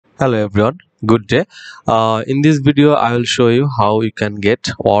Hello everyone, good day. In this video I will show you how you can get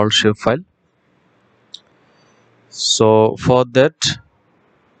world shapefile. So for that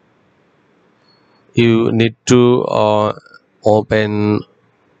you need to open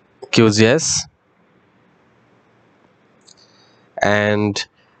qgis and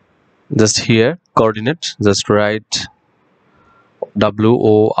just here coordinate, just write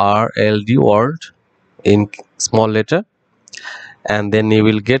WORLD world in small letter, and then you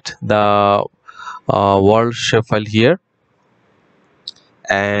will get the world shapefile here.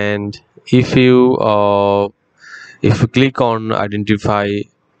 And if you click on identify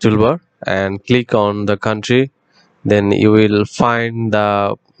toolbar and click on the country, then you will find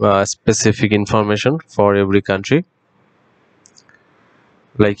the specific information for every country,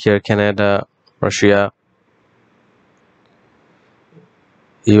 like here Canada, Russia,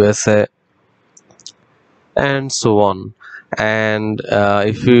 USA, and so on. And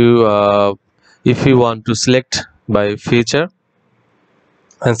if you want to select by feature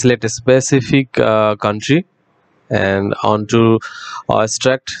and select a specific country and on to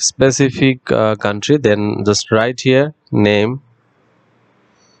extract specific country, then just write here name,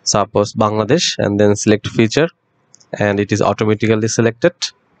 suppose Bangladesh, and then select feature, and it is automatically selected.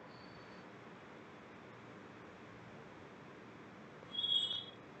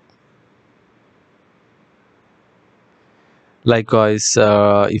 Likewise,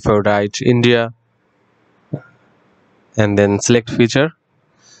 if I write India and then select feature,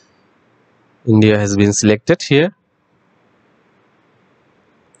 India has been selected here.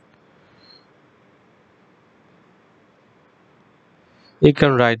 You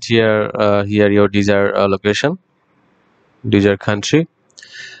can write here your desired location, desired country.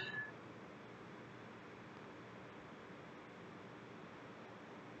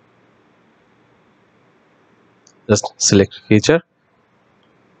 Just select feature,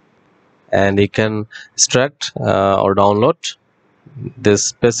 and you can extract or download this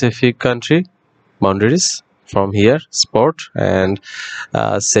specific country boundaries from here, sport, and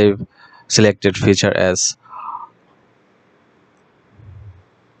save selected feature as.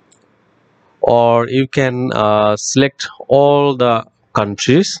 Or you can select all the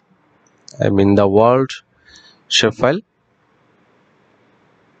countries, I mean the world shapefile,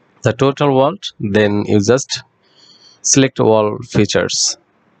 the total world, then you just select all features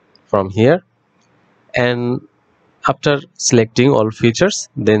from here, and after selecting all features,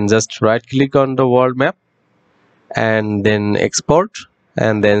 then just right click on the world map and then export,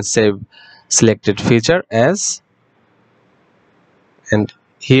 and then save selected feature as. And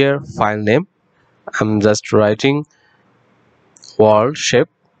here file name, I'm just writing world shape,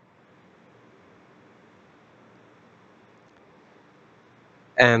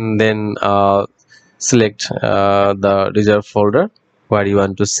 and then select the reserve folder where you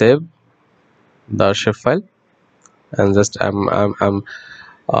want to save the shapefile, and just I'm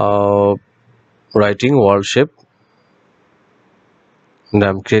writing world shape, and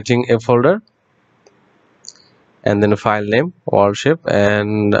I'm creating a folder, and then a file name world shape.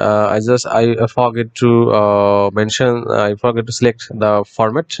 And I forget to mention, I forget to select the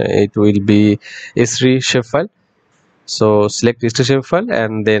format. It will be S3 shapefile, so select S3 shapefile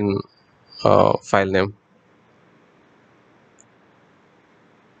and then file name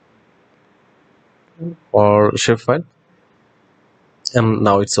or shapefile, and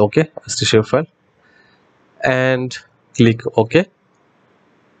now it's okay, S3 shapefile, and click OK.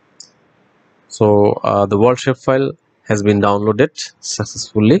 So the world shapefile has been downloaded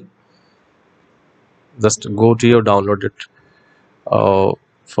successfully. Just go to your downloaded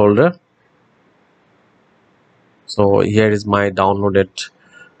folder. So here is my downloaded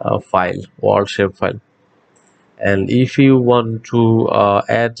file, world shapefile. And if you want to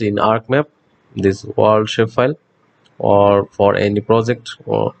add in ArcMap this world shapefile, or for any project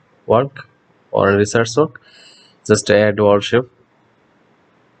or work or research work, just add world shape.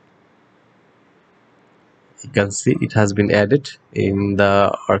 You can see it has been added in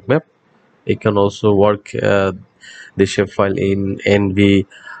the ArcMap. You can also work the shapefile in NV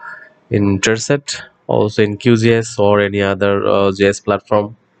Interset, also in QGIS or any other JS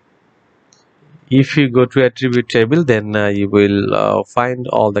platform. If you go to attribute table, then you will find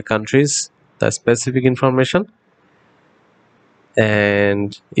all the countries, the specific information.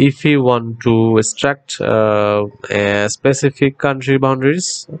 And if you want to extract a specific country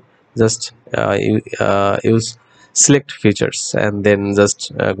boundaries, just use select features, and then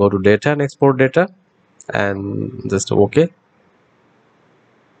just go to data and export data, and just OK.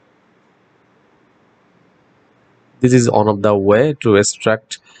 This is one of the way to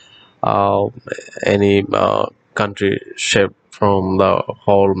extract any country shape from the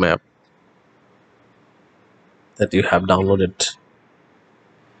whole map that you have downloaded.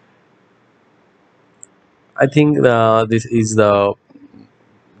 I think this is the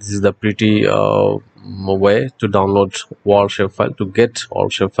pretty way to download wall shapefile, to get wall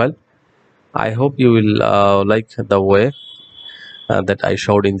shapefile. I hope you will like the way that I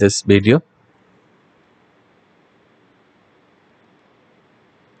showed in this video.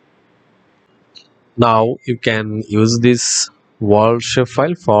 Now you can use this wall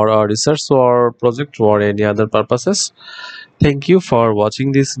shapefile for a research or project or any other purposes. Thank you for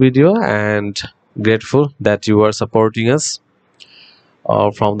watching this video, and grateful that you are supporting us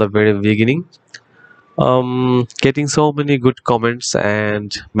from the very beginning. Getting so many good comments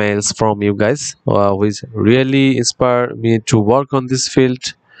and mails from you guys, which really inspire me to work on this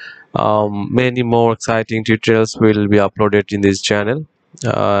field. Many more exciting tutorials will be uploaded in this channel.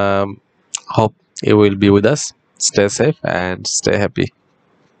 um, Hope you will be with us. Stay safe and stay happy.